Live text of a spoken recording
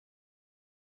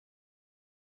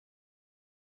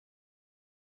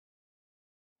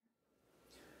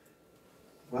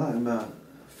Well, I'm a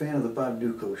fan of the Bob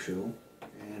Duco show,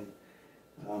 and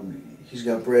he's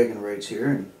got bragging rights here.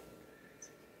 And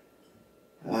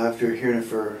after hearing it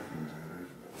for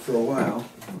a while,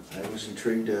 I was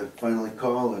intrigued to finally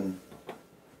call and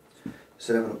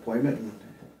set up an appointment, and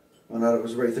found out it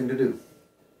was the right thing to do.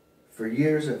 For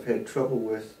years, I've had trouble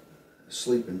with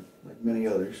sleeping, like many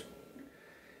others,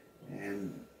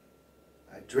 and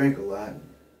I drank a lot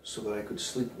so that I could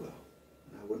sleep well.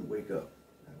 I wouldn't wake up.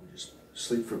 I would just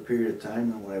sleep for a period of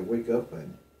time, and when I wake up, I'd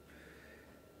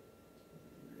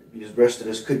be as rested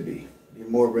as could be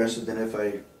more rested than if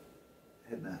I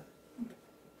had not.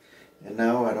 And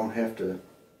now I don't have to,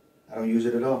 I don't use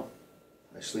it at all.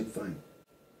 I sleep fine.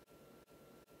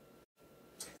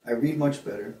 I read much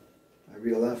better. I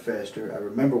read a lot faster. I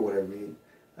remember what I read.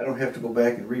 I don't have to go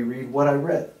back and reread what I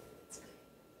read.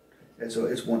 And so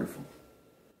it's wonderful.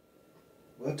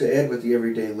 Well, to add with the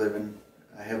everyday living,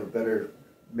 I have a better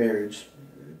marriage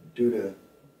due to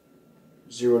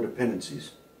zero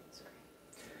dependencies.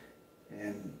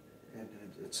 And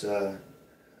it's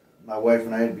my wife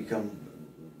and I had become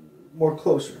more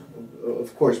closer,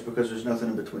 of course, because there's nothing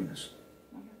in between us.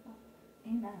 Wonderful.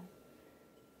 Amen.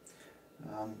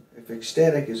 If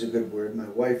ecstatic is a good word, my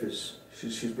wife is,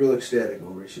 she's real ecstatic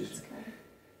over it.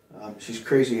 She's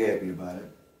crazy happy about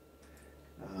it.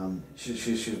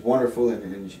 She's wonderful,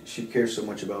 and she cares so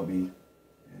much about me.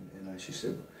 And she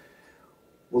said,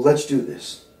 well, let's do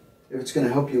this. If it's going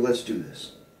to help you, let's do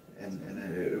this. And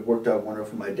it worked out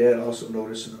wonderful. My dad also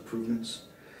noticed some improvements.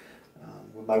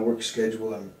 With my work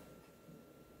schedule, I'm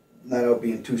not out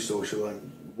being too social.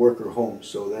 I'm work or home,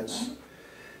 so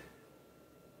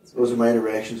those are my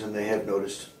interactions, and they have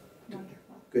noticed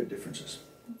good differences.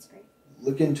 That's great.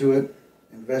 Look into it,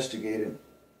 investigate it,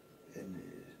 and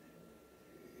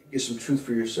get some truth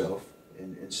for yourself,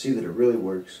 and see that it really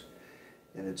works,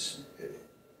 and it's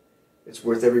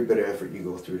worth every bit of effort you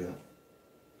go through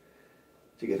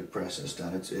to get the process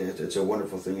done. It's a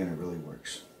wonderful thing, and it really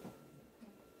works.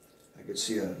 I could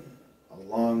see a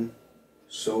long,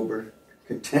 sober,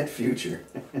 content future.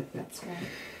 That's right.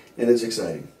 And it's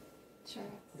exciting. Sure.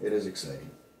 It is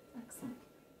exciting. Excellent.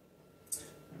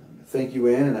 Thank you,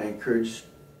 Ann, and I encourage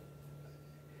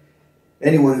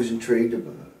anyone who's intrigued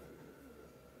about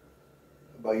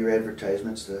your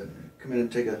advertisements to come in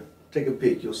and take a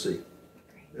peek. You'll see.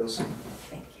 Great. They'll see.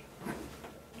 Thank you.